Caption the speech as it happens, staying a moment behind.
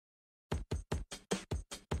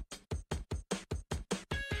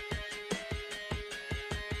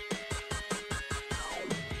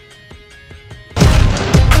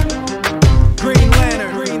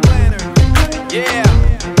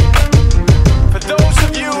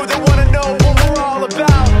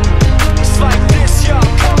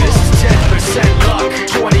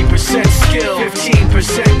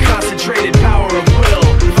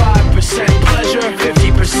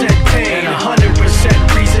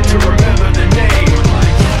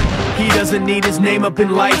doesn't need his name up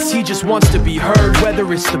in lights, he just wants to be heard.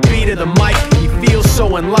 Whether it's the beat or the mic, he feels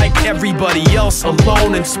so unlike everybody else,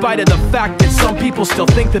 alone, in spite of the fact that some people still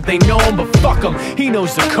think that they know him. But fuck him, he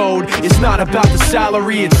knows the code. It's not about the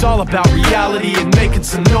salary, it's all about reality and making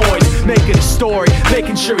some noise, making a story,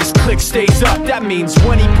 making sure his clique stays up. That means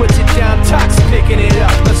when he puts it down, Tox picking it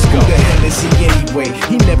up. Let's go. Who the hell is he anyway?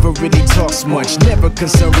 He never really talks much, never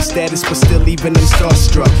concerned with status, but still even him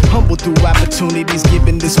starstruck. Humble through opportunities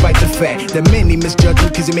given despite the fact that many misjudge him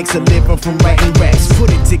cause he makes a living from writing raps.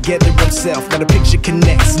 Put it together himself, now the picture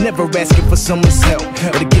connects. Never asking for someone's help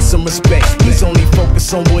or to get some respect. He's only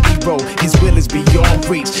focused on what he wrote. His will is beyond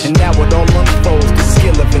reach, and now it all unfolds, the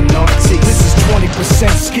skill of an artist. This is 20%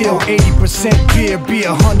 skill, 80% fear, be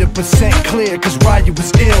 100% clear, cause Ryu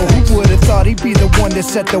was ill. Who would've thought he'd be the one that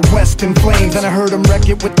set the West in flames? And I heard him wreck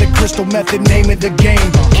it with the crystal method, name of the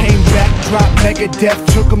game. Came back, dropped Megadeth,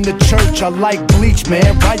 took him to church. I like Bleach,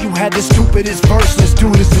 man. Ryu had the stupidest verse, this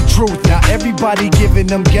dude is the truth. Now everybody giving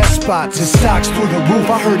them guest spots and stocks through the roof.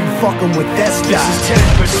 I heard he fucking with that stock.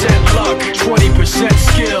 This is 10% luck, 20%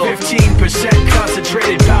 skill, 15%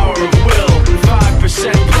 concentrated power of will,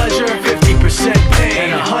 5% pleasure, 50%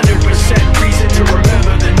 pain, and 100% reason to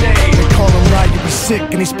remember the name. They call him Ryu, he's sick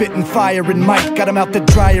and he's spitting fire and Mike got him out the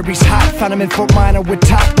dryer, he's hot. Found him in Fort Minor with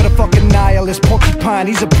top, but a fucking nihilist porcupine.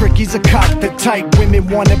 He's a prick, he's a cock, the type women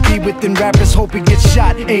wanna be within. Rappers hope he gets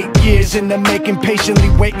shot. 8 years in the making, patiently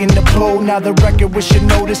waiting to blow. Now the record with your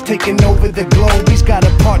notice taking over the globe. He's got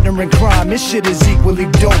a partner in crime, his shit is equally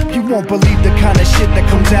dope. You won't believe the kind of shit that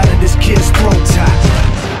comes out of this kid's throat.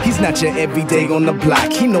 He's not your everyday on the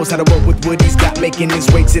block. He knows how to work with what he's got, making his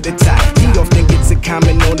way to the top. He often gets a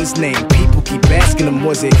comment on his name. People keep asking him,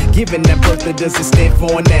 was it given that birth or does it stand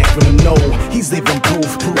for an acronym? No, he's living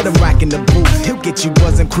proof. Let him rock in the booth. He'll get you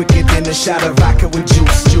buzzing quicker than a shot of vodka with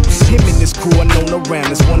juice. Him and his crew are known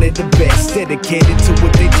around as one of the best, dedicated to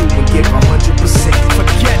what they do and give 100%.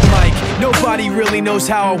 Forget Mike, nobody really knows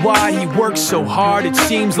how or why he works so hard. It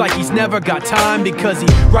seems like he's never got time, because he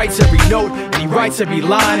writes every note and he writes every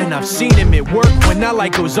line. And I've seen him at work when that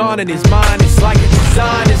light goes on in his mind. It's like a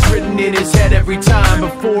design is written in his head every time,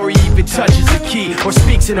 before he even touches a key or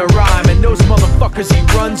speaks in a rhyme. And those motherfuckers he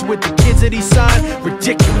runs with, the kids that he signed,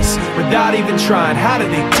 ridiculous, without even trying. How do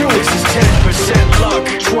they do it? This is 10% luck,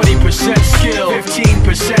 20% skill,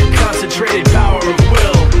 15% concentrated power of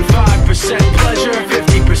will, 5% pleasure,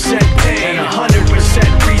 50% pain, and 100%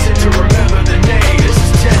 reason to remember the name. This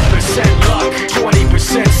is 10% luck,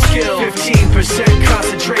 20% skill, 15%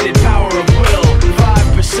 concentrated power of will,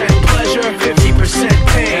 5% pleasure, 50%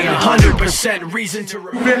 pain, and 100% reason to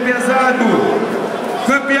remember. Pesado,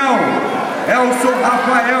 campeão, Helcio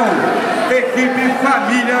Rafael, equipe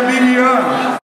Familia Abi-rihan.